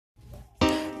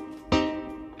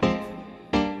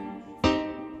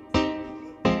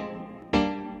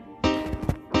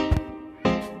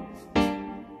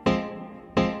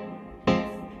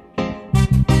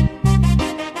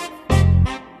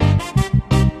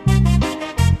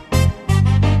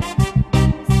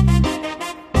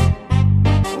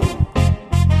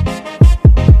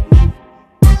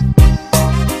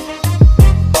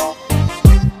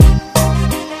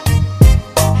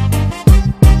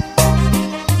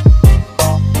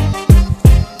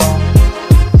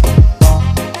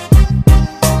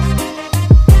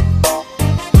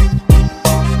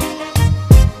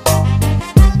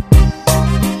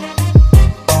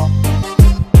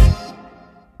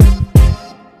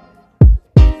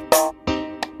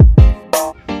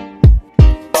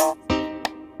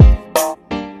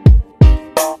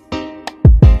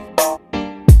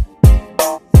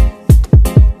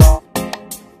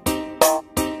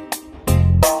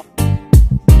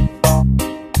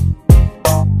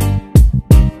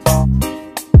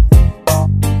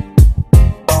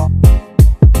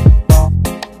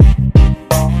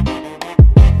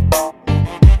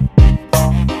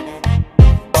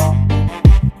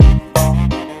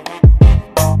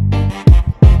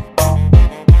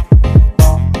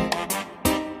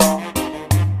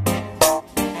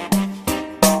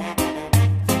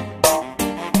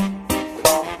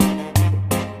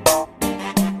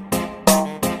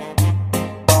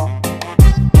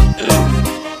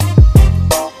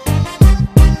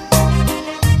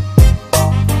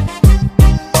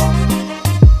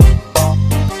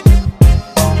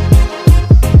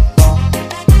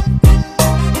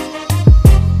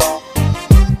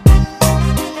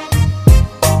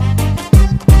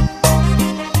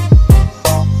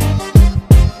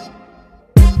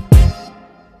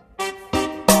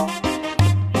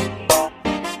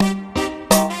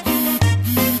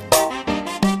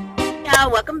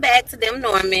back to Them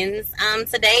Normans.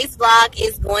 Today's vlog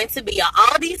is going to be an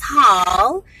Aldi's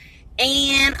haul.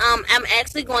 And I'm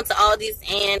actually going to Aldi's,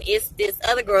 and it's this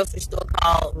other grocery store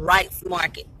called Rice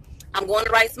Market. I'm going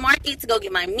to Rice Market to go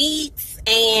get my meats,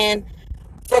 and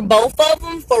for both of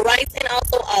them, for Rice and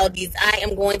also Aldi's, I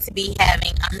am going to be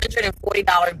having a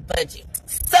 $140 budget.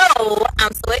 So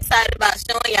I'm so excited about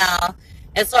showing y'all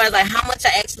as far as like how much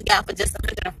I actually got for just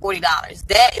 $140.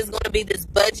 That is going to be this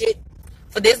budget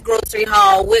for this grocery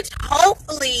haul, which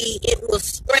hopefully it will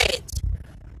stretch.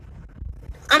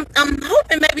 I'm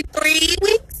hoping maybe 3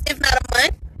 weeks, if not a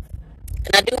month.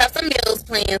 And I do have some meals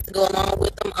planned to go along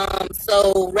with them.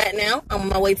 So right now, I'm on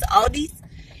my way to Aldi's.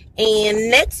 And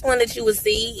next one that you will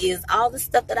see is all the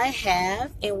stuff that I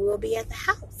have, and we'll be at the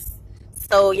house.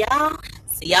 So y'all,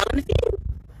 see y'all in the field.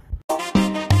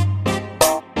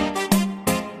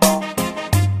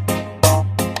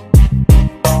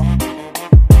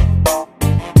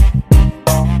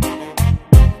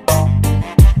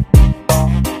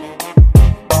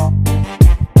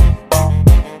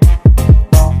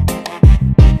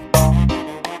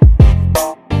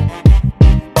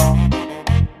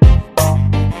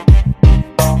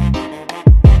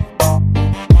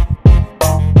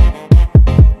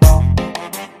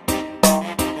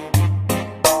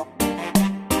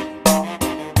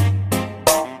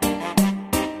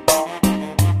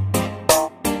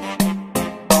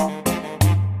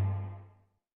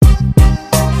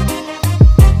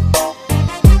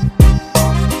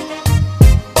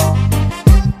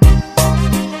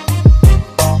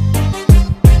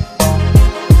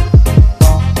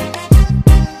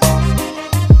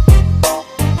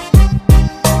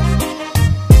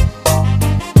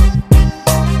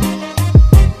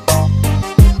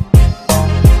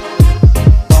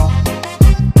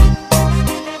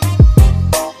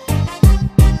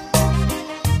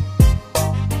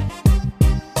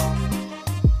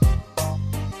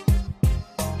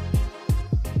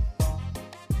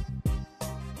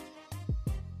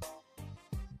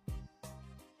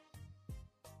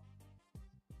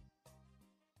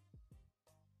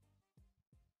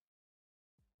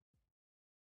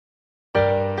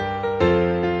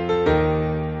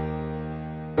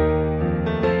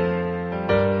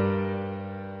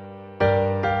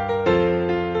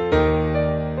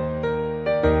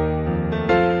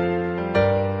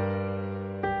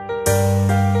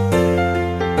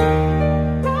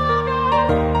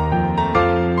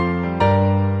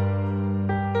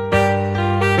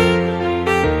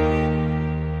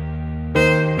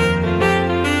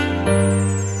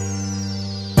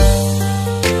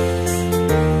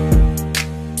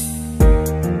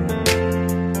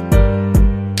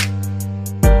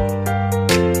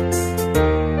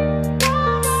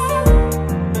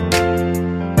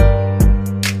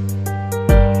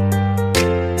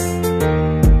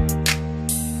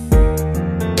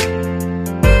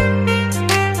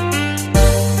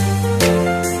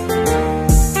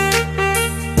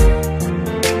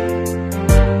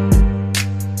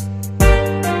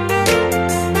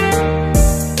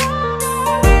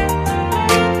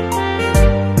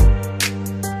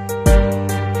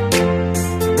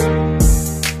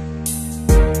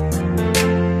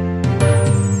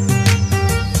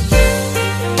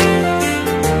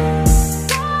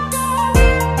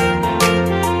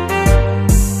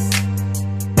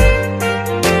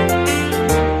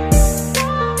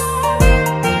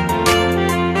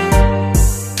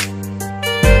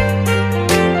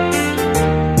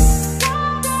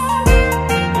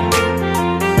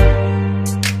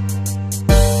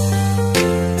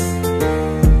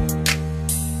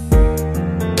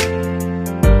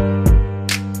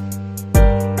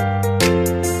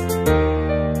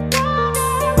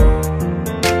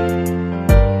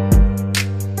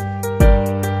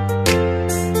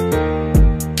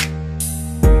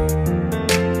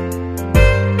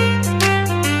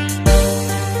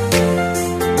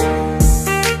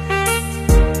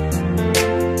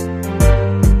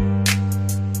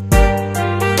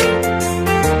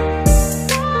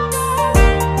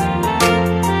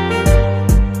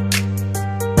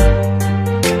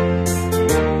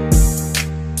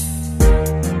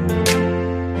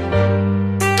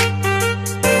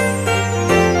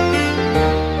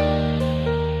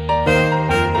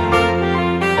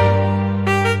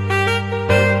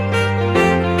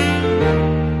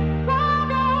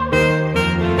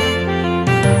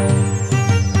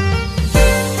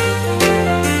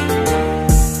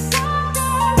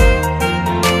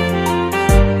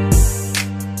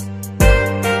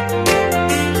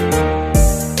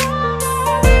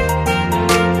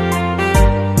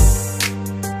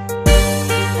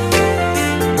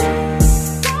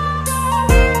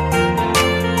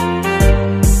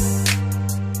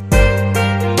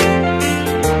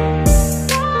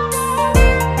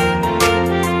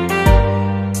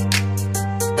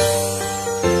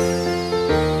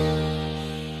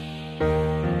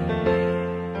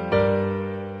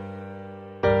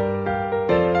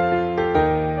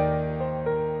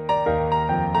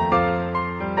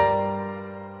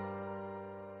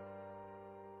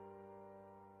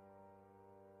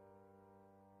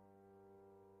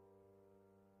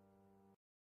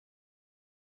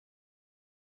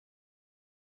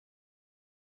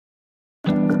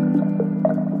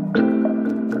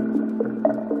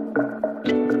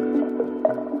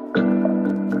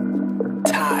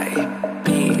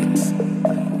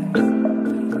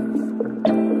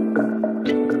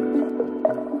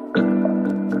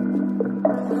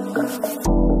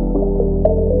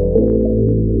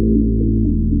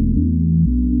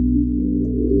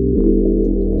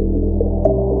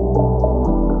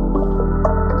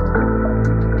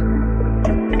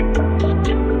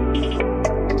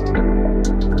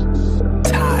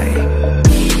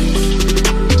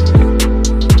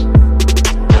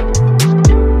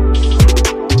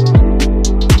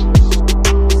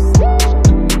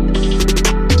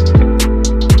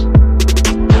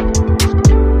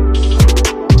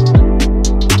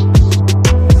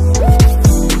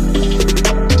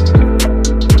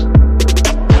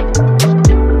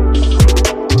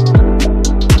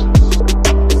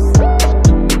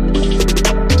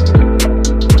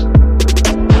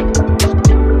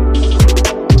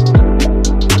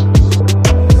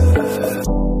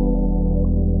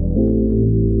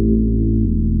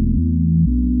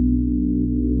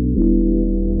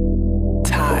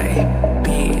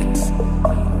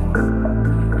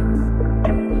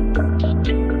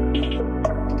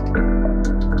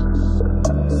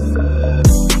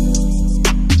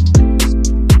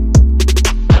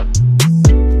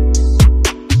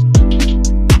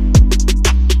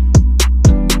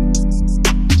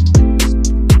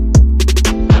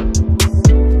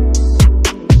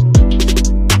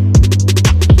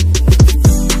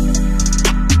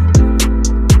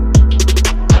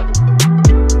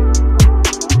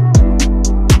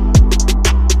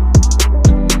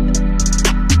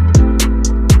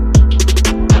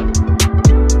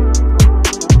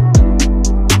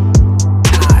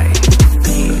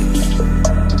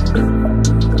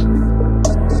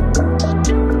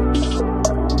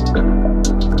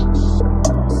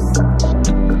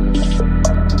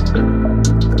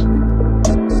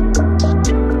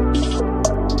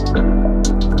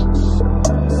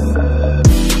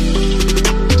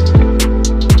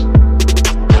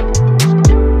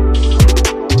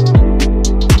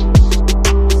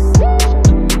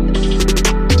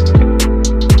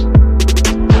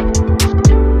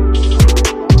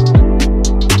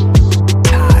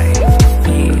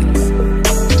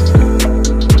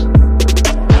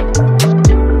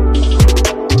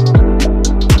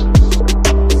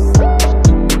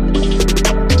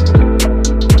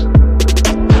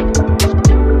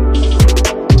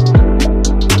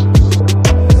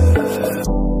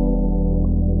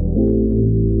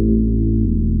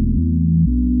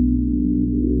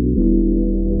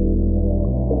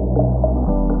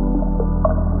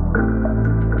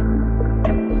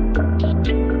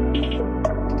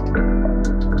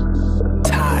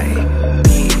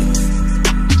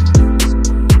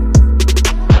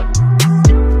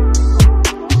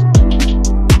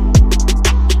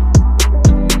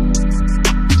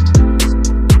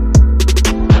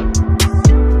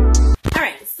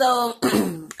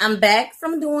 back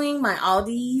from doing my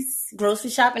Aldi's grocery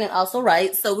shopping and also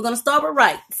Rights. So we're going to start with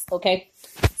Rights, okay?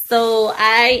 So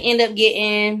I end up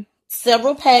getting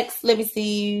several packs. Let me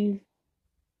see.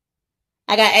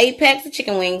 I got 8 packs of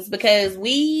chicken wings because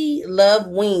we love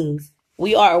wings.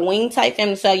 We are a wing type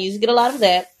family, so I usually get a lot of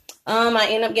that. I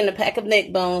end up getting a pack of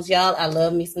neck bones, y'all. I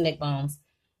love me some neck bones.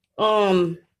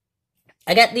 I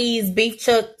got these beef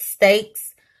chuck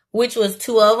steaks, which was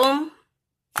 2 of them.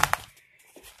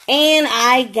 And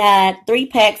I got 3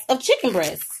 packs of chicken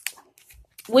breasts,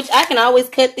 which I can always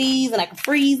cut these and I can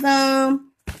freeze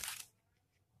them.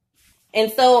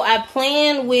 And so I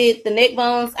plan with the neck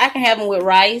bones. I can have them with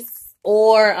rice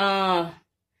or, I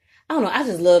don't know. I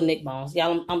just love neck bones.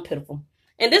 Y'all, I'm pitiful.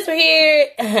 And this right here,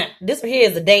 this right here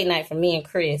is a date night for me and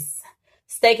Chris.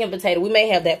 Steak and potato. We may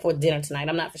have that for dinner tonight.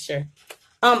 I'm not for sure.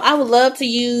 I would love to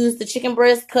use the chicken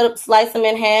breast, cut up, slice them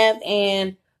in half,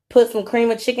 and put some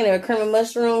cream of chicken or cream of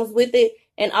mushrooms with it,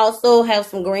 and also have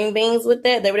some green beans with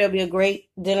that. That would be a great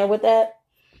dinner with that.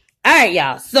 All right,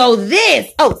 y'all. So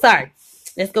this,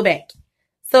 let's go back.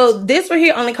 So this right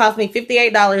here only cost me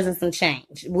 $58 and some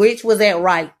change, which was at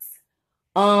Rights.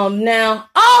 Now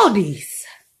Aldi's.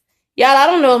 Y'all, I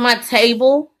don't know if my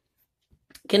table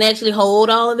can actually hold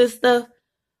all of this stuff.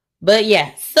 But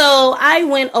yeah, so I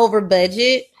went over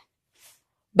budget.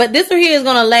 But this right here is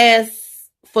going to last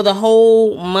for the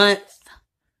whole month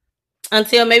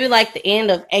until maybe like the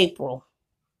end of April.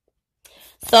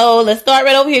 So let's start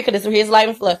right over here because this right here is light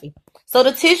and fluffy. So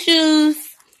the tissues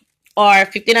are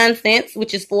 59 cents,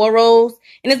 which is 4 rolls.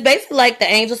 And it's basically like the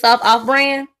Angel Soft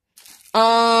off-brand.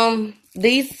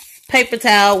 These paper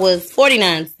towel was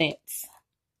 49 cents.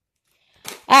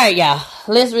 All right, y'all.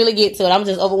 Let's really get to it. I'm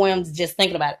just overwhelmed just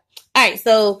thinking about it. All right,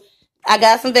 so I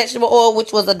got some vegetable oil,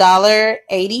 which was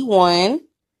 $1.81.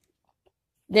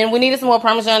 Then we needed some more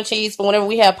Parmesan cheese for whenever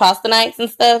we have pasta nights and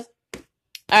stuff. All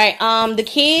right, the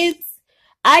kids,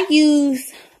 I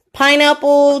use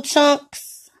pineapple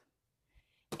chunks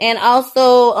and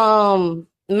also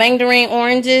mandarin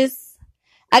oranges.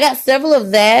 I got several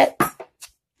of that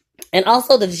and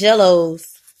also the Jellos.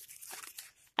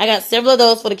 I got several of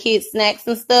those for the kids' snacks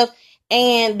and stuff.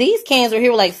 And these cans were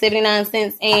here were like 79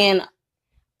 cents. And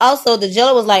also the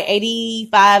Jello was like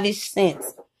 85-ish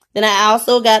cents. Then I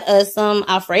also got us some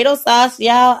Alfredo sauce,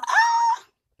 y'all.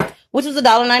 Which was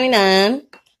 $1.99.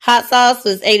 Hot sauce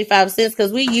was 85 cents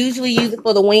because we usually use it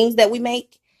for the wings that we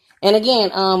make. And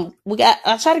again,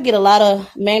 I try to get a lot of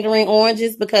mandarin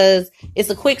oranges because it's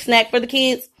a quick snack for the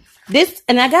kids.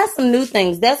 And I got some new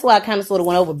things. That's why I kind of sort of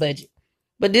went over budget.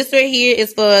 But this right here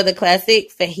is for the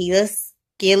classic fajita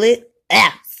skillet.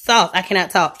 Sauce. I cannot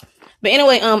talk. But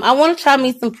anyway, I want to try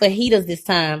me some fajitas this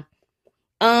time.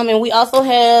 And we also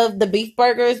have the beef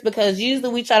burgers because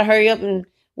usually we try to hurry up and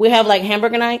we have like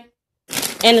hamburger night.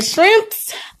 And the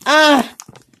shrimps,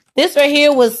 this right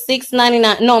here was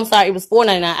 $6.99. No, I'm sorry, it was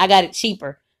 $4.99. I got it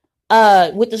cheaper.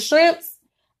 With the shrimps,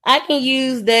 I can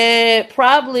use that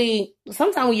probably.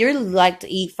 Sometimes we really like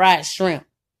to eat fried shrimp.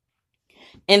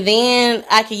 And then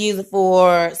I can use it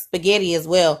for spaghetti as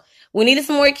well. We needed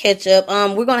some more ketchup.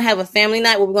 We're going to have a family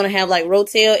night where we're going to have like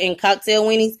rotel and cocktail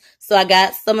weenies. So I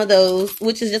got some of those,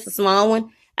 which is just a small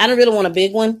one. I don't really want a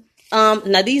big one.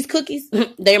 Now these cookies,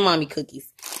 they're mommy cookies.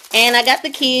 And I got the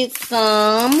kids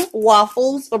some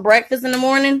waffles for breakfast in the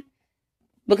morning.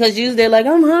 Because usually they're like,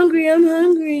 I'm hungry.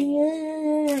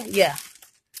 Yeah.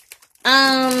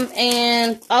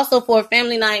 And also for a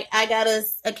family night, I got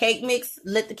us a cake mix.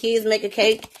 Let the kids make a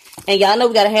cake. And y'all know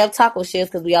we gotta have taco shells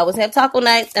because we always have taco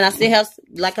nights. And I still have,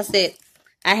 like I said,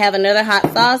 I have another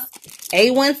hot sauce.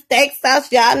 A1 steak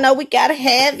sauce. Y'all know we gotta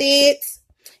have it.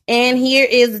 And here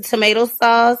is the tomato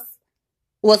sauce.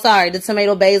 Well, sorry, the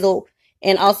tomato basil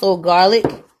and also garlic.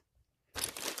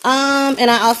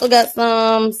 And I also got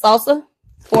some salsa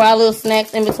for our little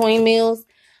snacks in between meals.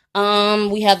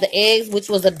 We have the eggs, which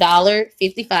was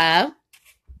 $1.55.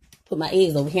 Put my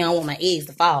eggs over here. I don't want my eggs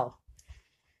to fall.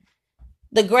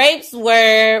 The grapes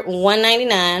were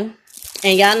 $1.99.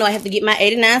 And y'all know I have to get my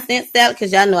 89-cent salad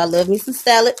because y'all know I love me some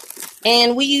salad.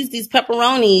 And we use these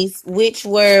pepperonis, which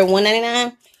were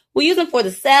 $1.99. We use them for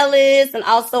the salads. And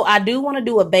also, I do want to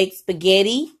do a baked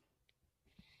spaghetti.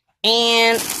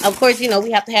 And, of course, you know,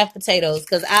 we have to have potatoes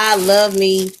because I love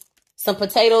me some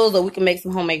potatoes, or we can make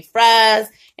some homemade fries.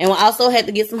 And we also had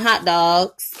to get some hot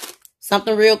dogs,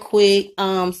 something real quick,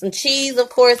 some cheese, of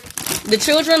course. The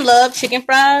children love chicken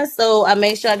fries, so I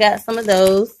made sure I got some of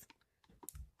those.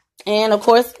 And, of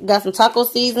course, got some taco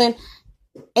seasoning.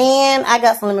 And I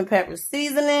got some lemon pepper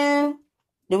seasoning.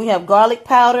 Then we have garlic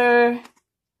powder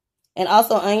and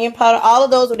also onion powder. All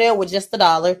of those were there with just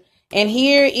 $1. And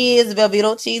here is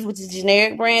Velveto cheese, which is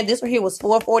generic brand. This one here was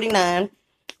 $4.49.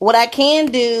 What I can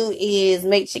do is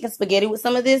make chicken spaghetti with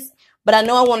some of this, but I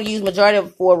know I want to use majority of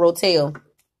it for a rotel.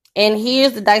 And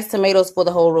here's the diced tomatoes for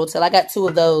the whole rotel. I got 2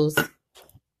 of those.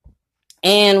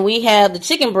 And we have the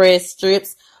chicken breast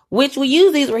strips, which we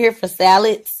use these right here for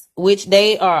salads, which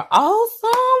they are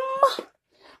awesome.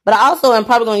 But I also am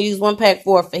probably going to use 1 pack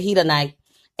for a fajita night.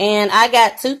 And I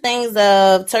got 2 things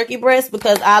of turkey breast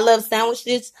because I love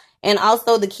sandwiches. And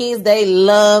also the kids, they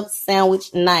love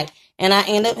sandwich night. And I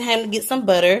end up having to get some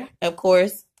butter, of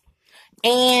course.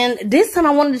 And this time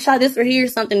I wanted to try this right here,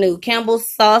 something new. Campbell's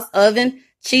sauce oven,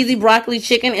 cheesy broccoli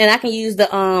chicken. And I can use the,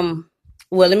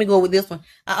 well, let me go with this one.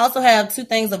 I also have 2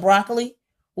 things of broccoli,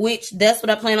 which that's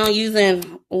what I plan on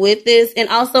using with this. And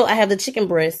also I have the chicken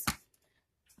breast.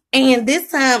 And this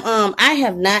time, I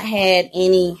have not had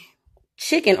any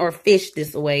chicken or fish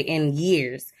this way in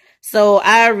years. So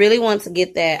I really want to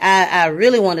get that. I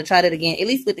really want to try that again, at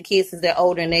least with the kids since they're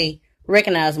older and they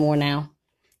recognize more now.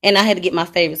 And I had to get my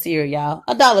favorite cereal, y'all.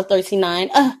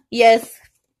 $1.39. Yes.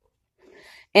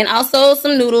 And also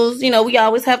some noodles. You know, we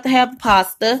always have to have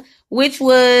pasta, which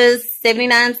was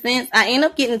 79 cents. I end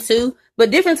up getting 2, but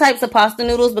different types of pasta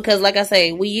noodles because, like I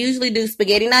say, we usually do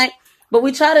spaghetti night, but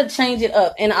we try to change it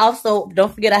up. And also,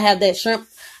 don't forget I have that shrimp.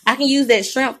 I can use that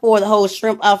shrimp for the whole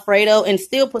shrimp Alfredo and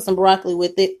still put some broccoli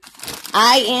with it.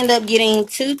 I end up getting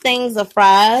 2 things of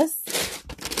fries.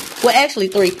 Well, actually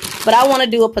 3. But I want to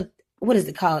do what is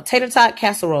it called? Tater tot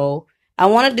casserole. I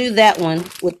want to do that one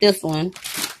with this one.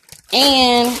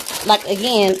 And, like,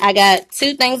 again, I got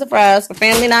 2 things of fries for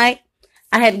family night.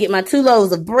 I had to get my 2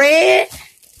 loaves of bread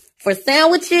for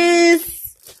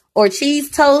sandwiches or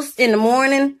cheese toast in the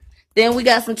morning. Then we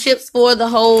got some chips for the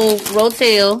whole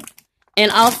rotel. And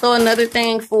also another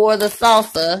thing for the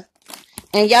salsa.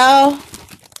 And y'all,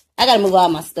 I got to move all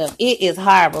my stuff. It is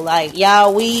horrible. Like,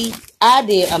 y'all, I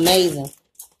did amazing.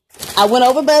 I went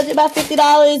over budget by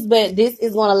 $50, but this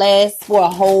is going to last for a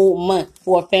whole month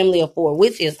for a family of 4,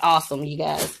 which is awesome, you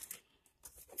guys.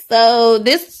 So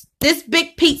this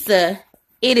big pizza,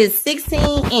 it is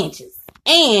 16 inches.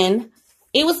 And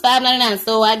it was $5.99.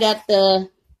 So I got the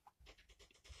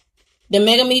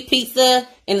mega meat pizza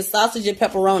and the sausage and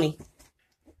pepperoni.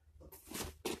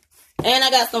 And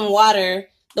I got some water.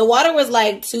 The water was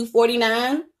like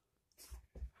 $2.49.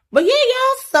 But yeah,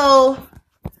 y'all, so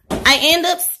I end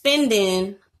up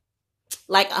spending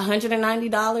like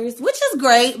 $190, which is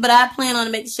great, but I plan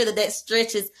on making sure that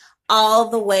stretches all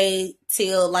the way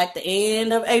till like the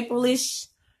end of April-ish.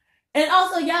 And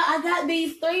also, y'all, I got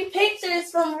these 3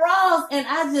 pictures from Ross, and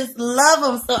I just love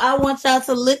them, so I want y'all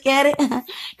to look at it,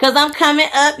 because I'm coming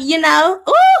up, you know.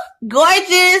 Ooh,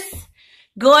 gorgeous,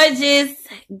 gorgeous,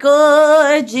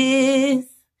 gorgeous.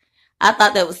 I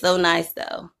thought that was so nice,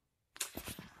 though.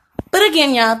 But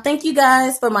again, y'all, thank you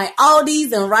guys for my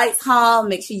Aldi's and Wrights haul.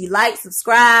 Make sure you like,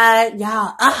 subscribe.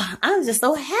 Y'all, I'm just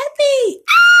so happy.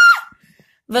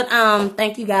 But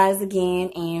thank you guys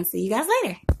again, and see you guys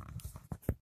later.